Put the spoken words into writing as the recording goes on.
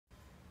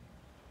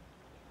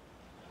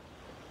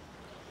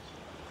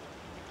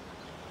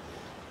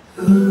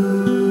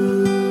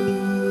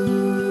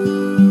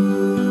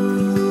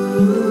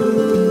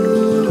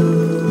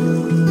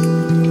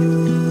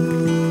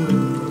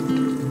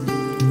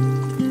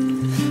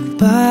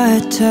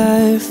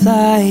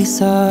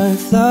Butterflies are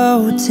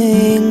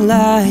floating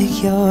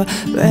like your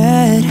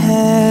red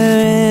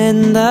hair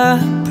in the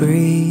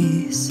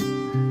breeze.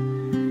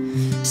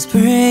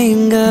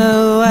 Spring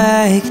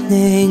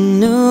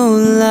awakening, new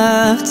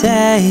love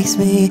takes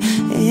me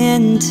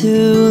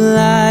into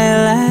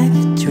lilac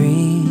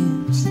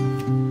dreams.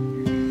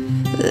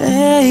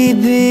 Lay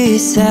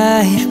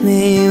beside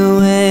me,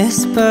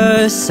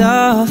 whisper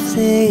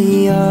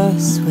softly your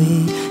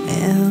sweet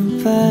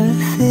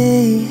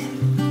empathy.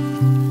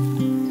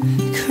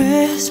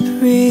 Crisp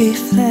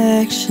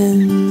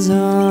reflections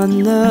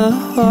on the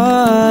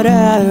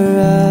water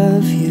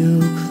of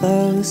you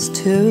close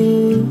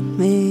to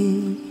me.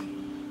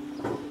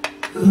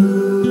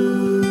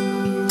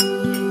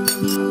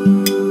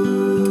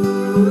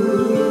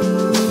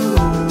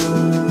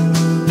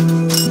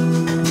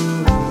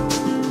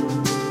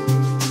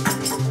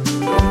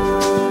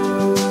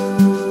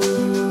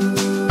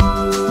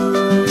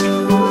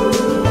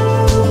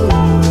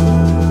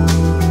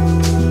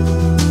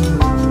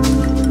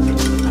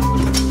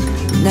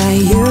 Now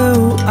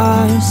you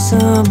are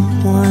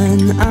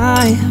someone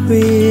I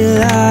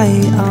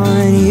rely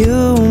on.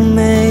 You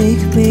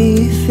make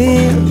me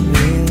feel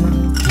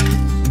real.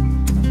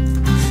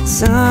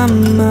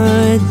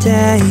 Summer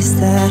days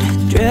that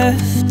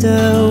drift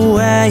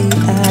away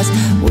as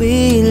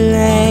we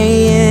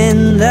lay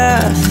in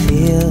the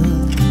field.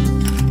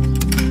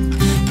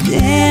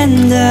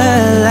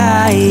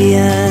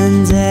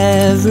 Dandelions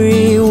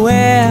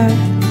everywhere.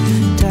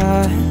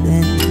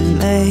 Darling,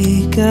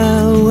 make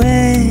a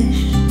wish.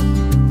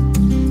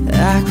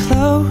 I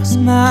close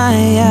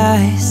my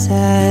eyes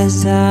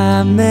as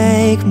I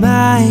make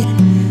mine,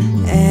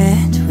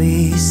 and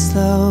we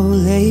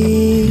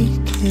slowly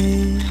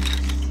kiss.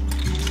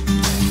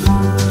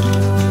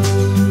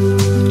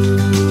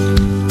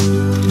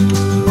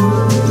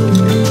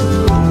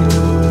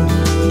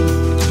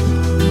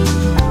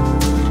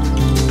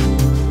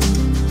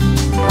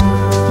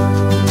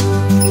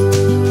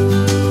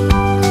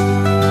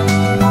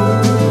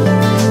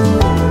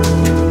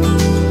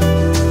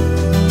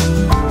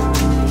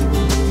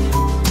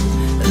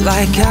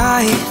 Like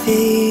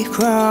ivy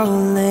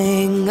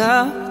crawling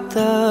up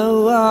the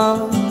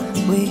wall,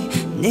 we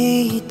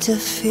need to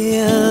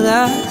feel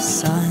the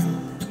sun.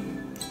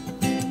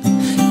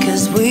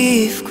 'Cause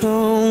we've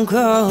grown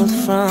cold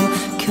from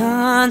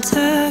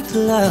contact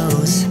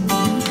lows,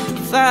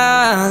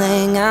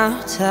 falling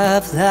out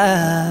of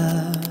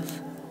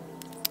love.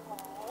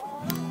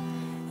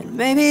 And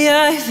maybe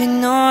I've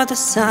ignored the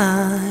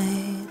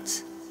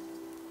signs.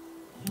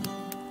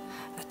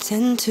 I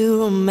tend to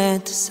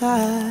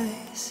romanticize.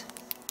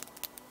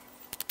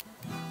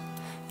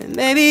 And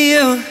maybe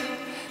you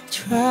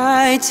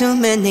tried too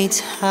many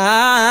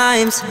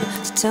times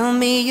to tell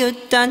me you're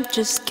done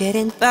just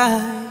getting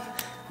by.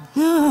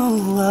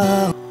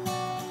 No,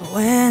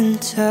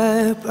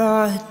 winter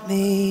brought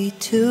me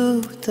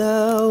to the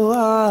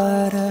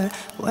water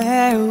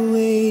where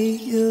we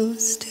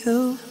used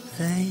to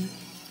lay,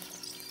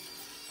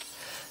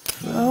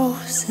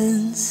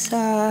 frozen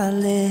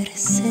solid,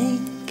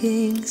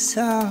 sinking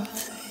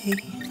softly,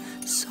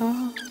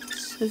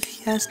 songs of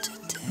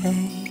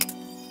yesterday.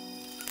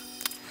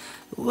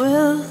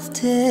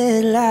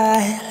 Wilted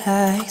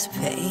lilacs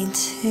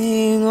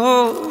painting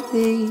all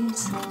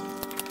these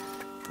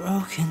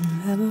broken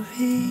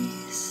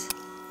memories.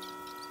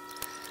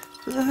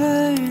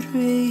 Blurred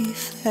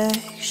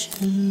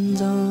reflections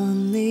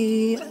on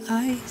the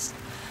ice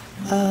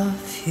of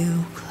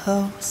you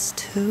close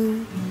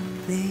to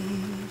me.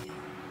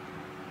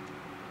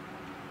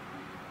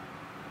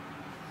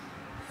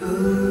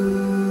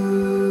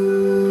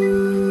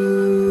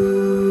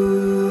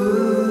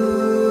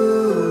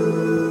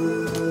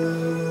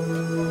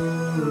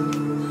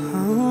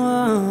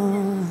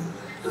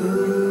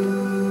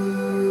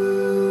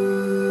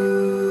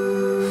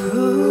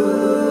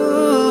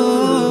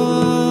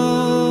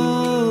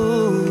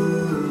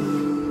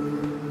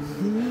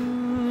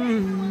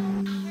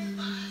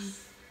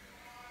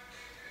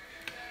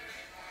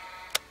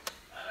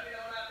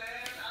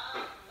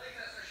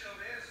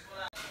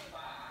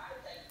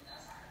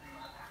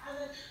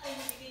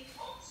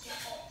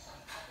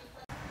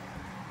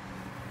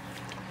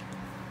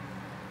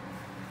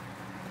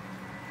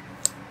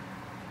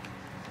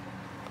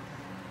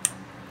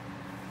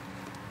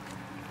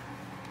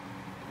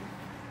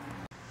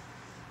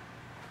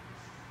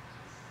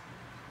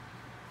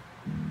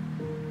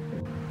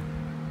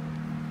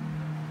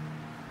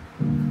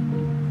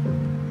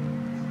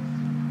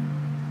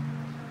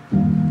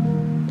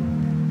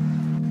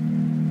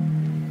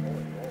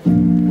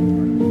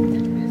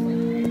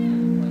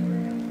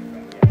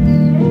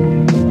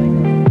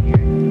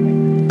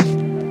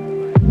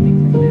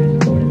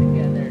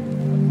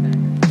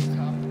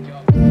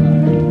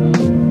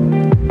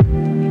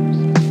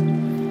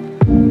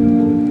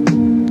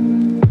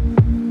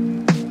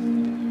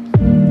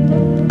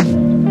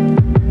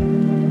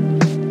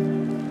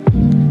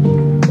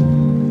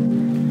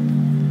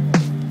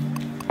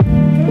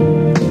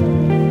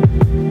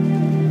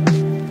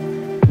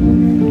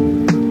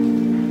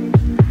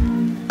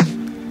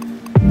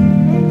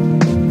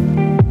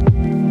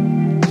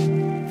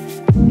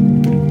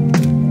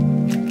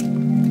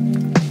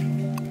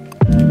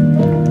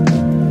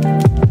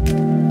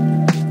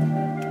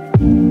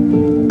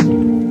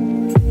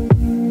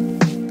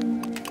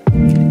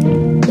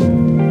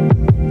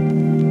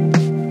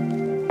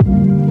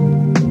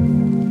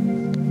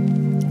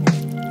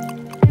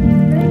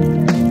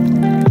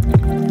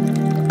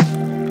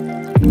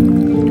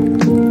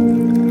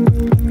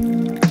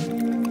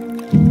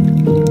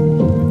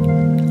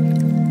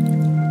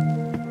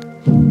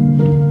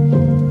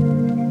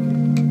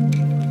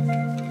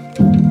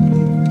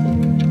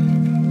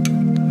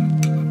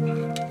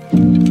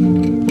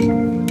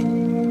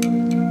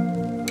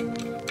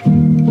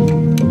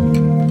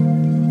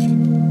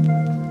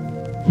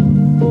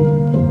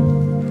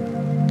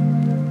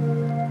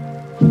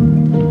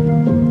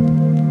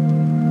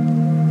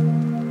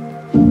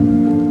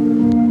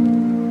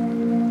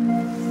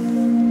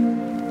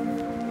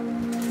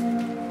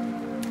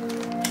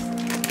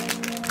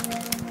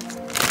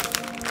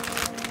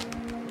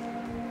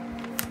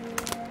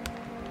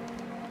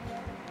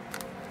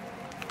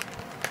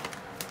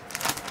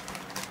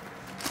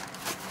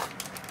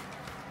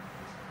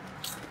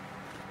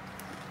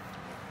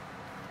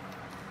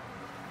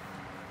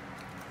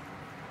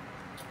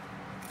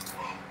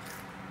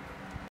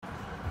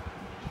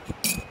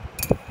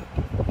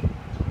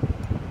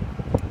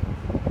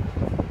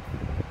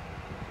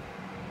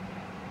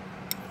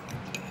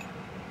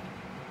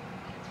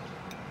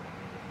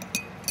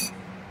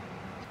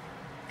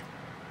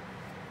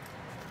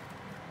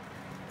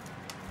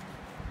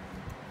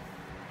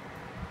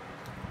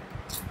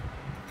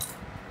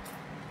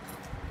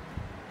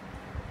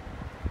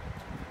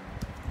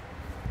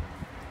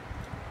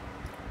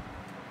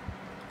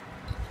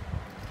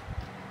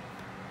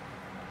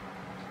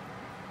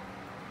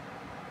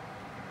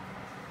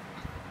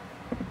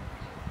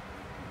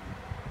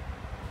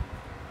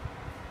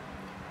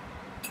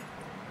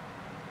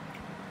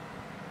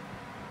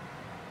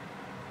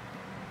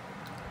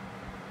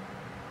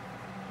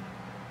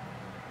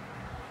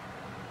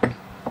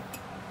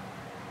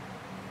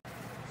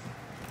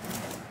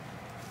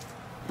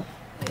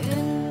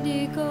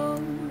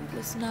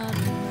 was not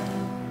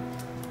enough.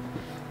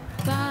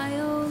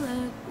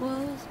 Violet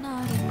was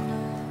not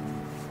enough.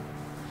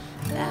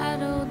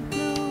 That old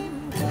blue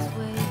was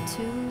way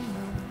too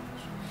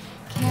much.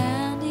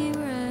 Candy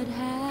red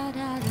had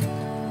had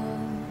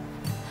enough.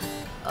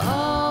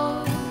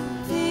 All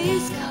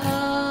these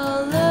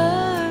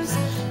colors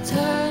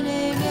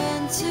turning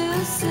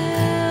into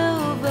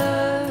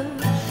silver.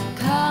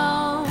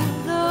 Count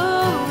the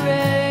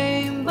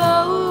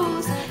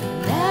rainbows,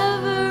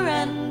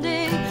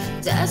 never-ending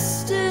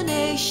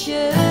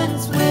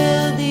destinations.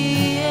 Will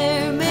the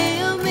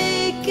airmail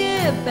make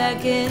it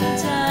back in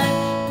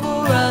time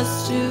for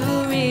us to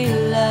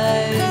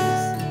realize?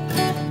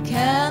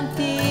 Can't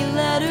the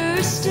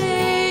letters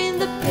stain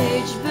the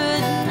page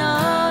but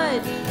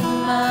not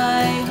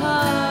my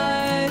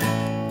heart?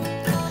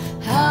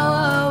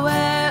 How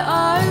aware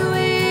are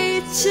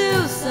we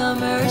to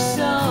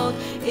somersault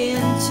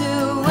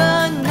into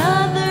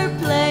another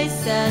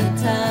place and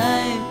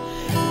time?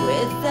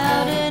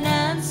 Without an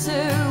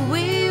answer,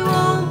 we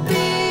won't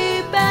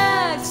be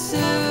back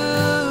soon.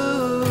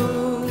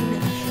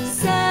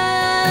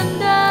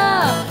 Send a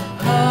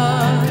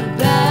heart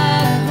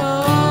back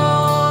home.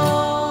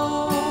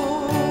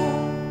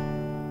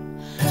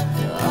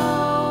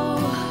 Oh,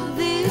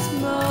 these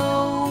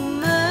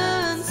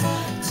moments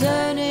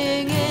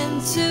turning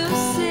into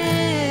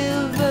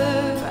silver.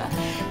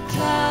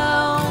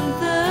 Count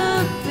the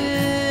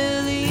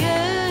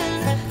billion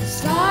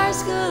stars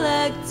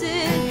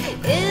collected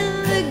in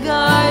the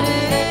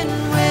garden.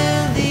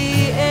 Will the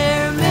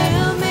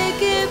airmail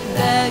make it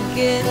back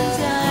in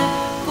time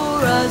for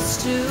us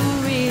to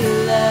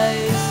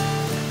realize?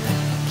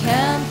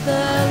 Can't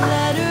the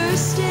letters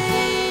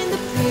stain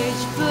the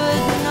page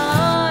but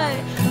not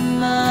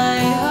my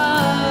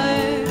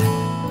heart?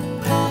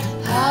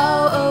 How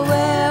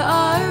aware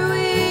are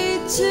we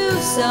to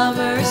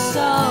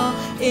somersault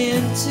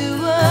into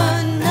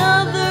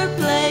another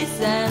place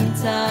and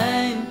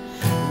time?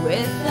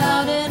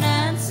 Without an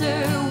answer,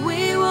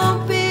 we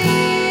won't be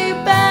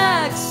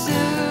back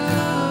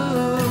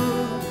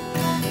soon.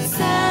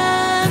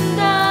 Send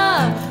a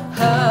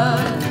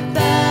heart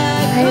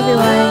back Hi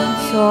everyone,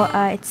 home. so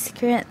it's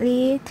currently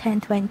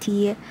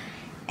 10:20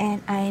 and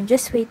I'm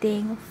just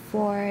waiting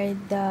for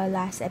the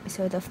last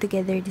episode of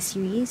Together the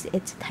series.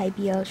 It's a Thai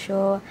BL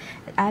show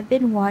that I've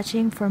been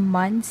watching for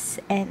months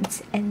and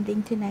it's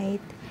ending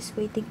tonight. Just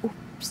waiting.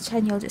 Oops,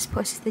 Chanyeol just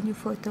posted the new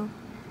photo.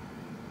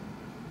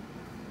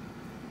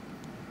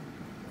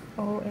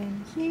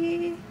 OMG.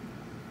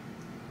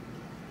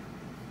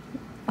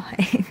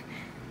 Okay.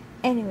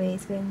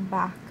 Anyways, going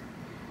back.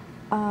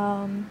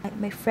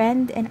 My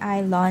friend and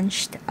I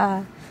launched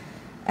an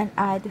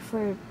ad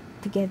for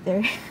Together.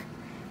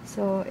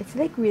 So it's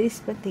like really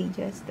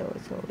spontaneous though.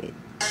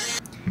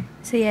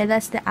 So yeah,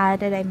 that's the ad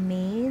that I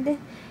made,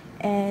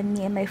 and me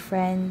and my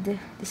friend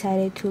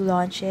decided to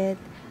launch it.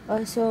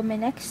 Also, my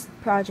next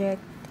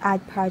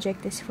ad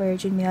project is for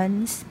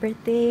Junmyeon's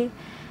birthday.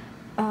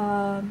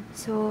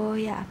 So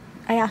yeah,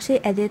 I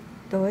actually edit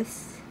those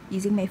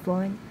using my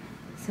phone.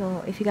 So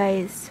if you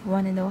guys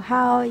want to know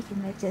how, you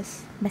can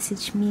just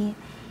message me,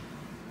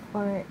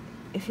 or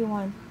if you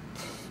want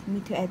me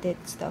to edit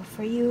stuff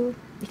for you,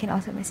 you can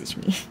also message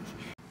me.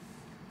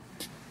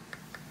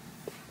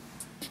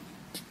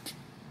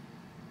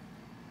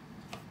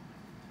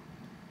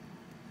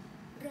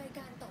 รายก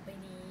ารต่อไป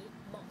นี้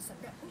เหมาะส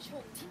ำหรับผู้ช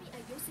มที่มีอ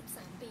ายุ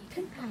 13 ปี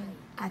ขึ้ ขึ้ น น ไป ไป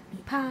อาจมี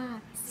ภาพ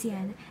เสีย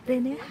งหรือ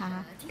เนื้อหา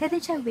ที่ได้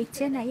ใช้วิจ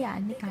ารณญาณ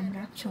ในการ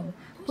รับชม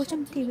ผู้ช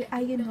มที่มีอา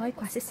ยุน้อยก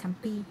ว่า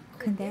 13 ปี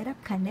ควรได้รับ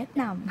คำแนะ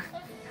นำ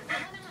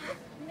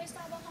ไม่ทร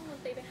าบว่าห้องดน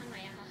ตรีไปทางไหน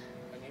อะคะ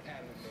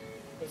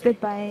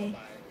Goodbye